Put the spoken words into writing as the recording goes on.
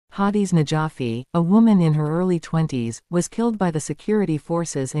Hadis Najafi, a woman in her early 20s, was killed by the security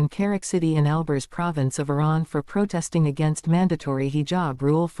forces in Karak city in Alborz province of Iran for protesting against mandatory hijab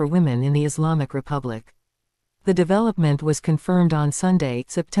rule for women in the Islamic Republic. The development was confirmed on Sunday,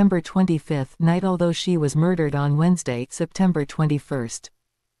 September 25 night, although she was murdered on Wednesday, September 21.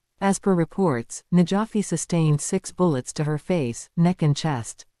 As per reports, Najafi sustained 6 bullets to her face, neck and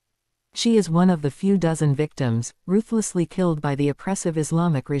chest. She is one of the few dozen victims, ruthlessly killed by the oppressive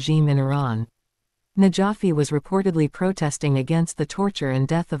Islamic regime in Iran. Najafi was reportedly protesting against the torture and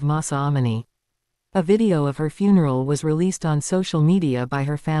death of Mahsa Amini. A video of her funeral was released on social media by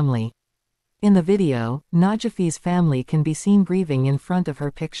her family. In the video, Najafi's family can be seen grieving in front of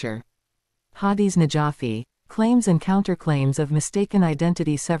her picture. Hadis Najafi. Claims and counterclaims of mistaken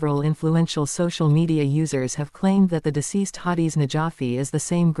identity. Several influential social media users have claimed that the deceased Hadis Najafi is the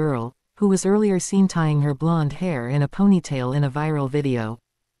same girl, who was earlier seen tying her blonde hair in a ponytail in a viral video.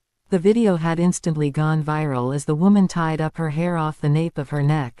 The video had instantly gone viral as the woman tied up her hair off the nape of her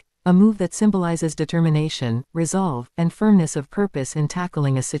neck, a move that symbolizes determination, resolve, and firmness of purpose in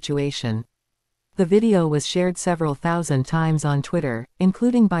tackling a situation. The video was shared several thousand times on Twitter,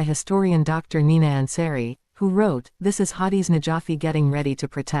 including by historian Dr. Nina Ansari, who wrote, "This is Hadis Najafi getting ready to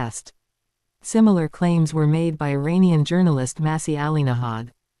protest." Similar claims were made by Iranian journalist Masih Alinejad.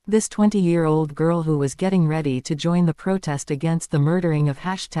 This 20-year-old girl who was getting ready to join the protest against the murdering of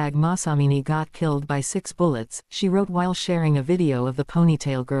Mahsa Amini got killed by 6 bullets, she wrote while sharing a video of the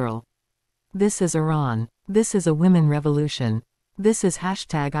ponytail girl. "This is Iran. This is a women revolution. This is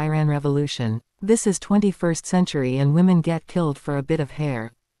 #Iran revolution. This is 21st century and women get killed for a bit of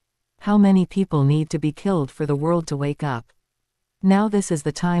hair. How many people need to be killed for the world to wake up? Now this is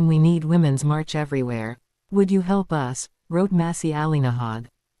the time we need women's march everywhere. Would you help us?" wrote Masih Alinejad.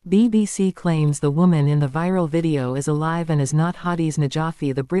 BBC claims the woman in the viral video is alive and is not Hadis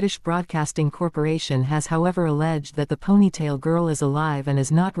Najafi. The British Broadcasting Corporation has however alleged that the ponytail girl is alive and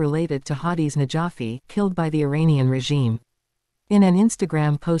is not related to Hadis Najafi, killed by the Iranian regime. In an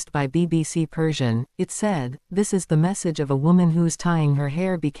Instagram post by BBC Persian, it said, "This is the message of a woman whose tying her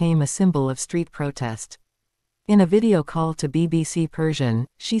hair became a symbol of street protest." In a video call to BBC Persian,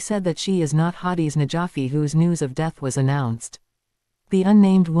 she said that she is not Hadis Najafi whose news of death was announced. The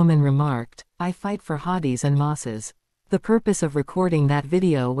unnamed woman remarked, "I fight for Hadis and Mahsas." The purpose of recording that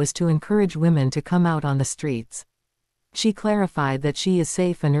video was to encourage women to come out on the streets. She clarified that she is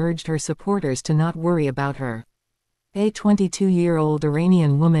safe and urged her supporters to not worry about her. A 22-year-old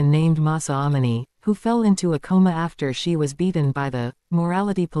Iranian woman named Mahsa Amini, who fell into a coma after she was beaten by the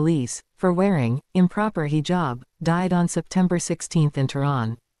morality police for wearing improper hijab, died on September 16 in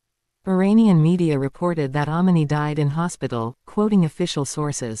Tehran. Iranian media reported that Amini died in hospital, quoting official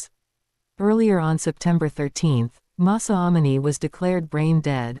sources. Earlier on September 13, Mahsa Amini was declared brain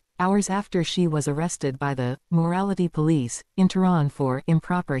dead, hours after she was arrested by the morality police in Tehran for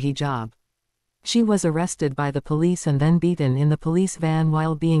improper hijab. She was arrested by the police and then beaten in the police van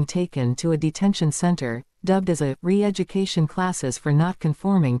while being taken to a detention center, dubbed as a re-education classes for not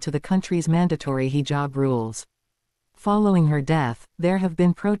conforming to the country's mandatory hijab rules. Following her death, there have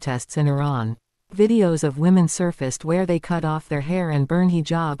been protests in Iran. Videos of women surfaced where they cut off their hair and burn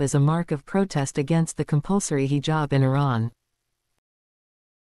hijab as a mark of protest against the compulsory hijab in Iran.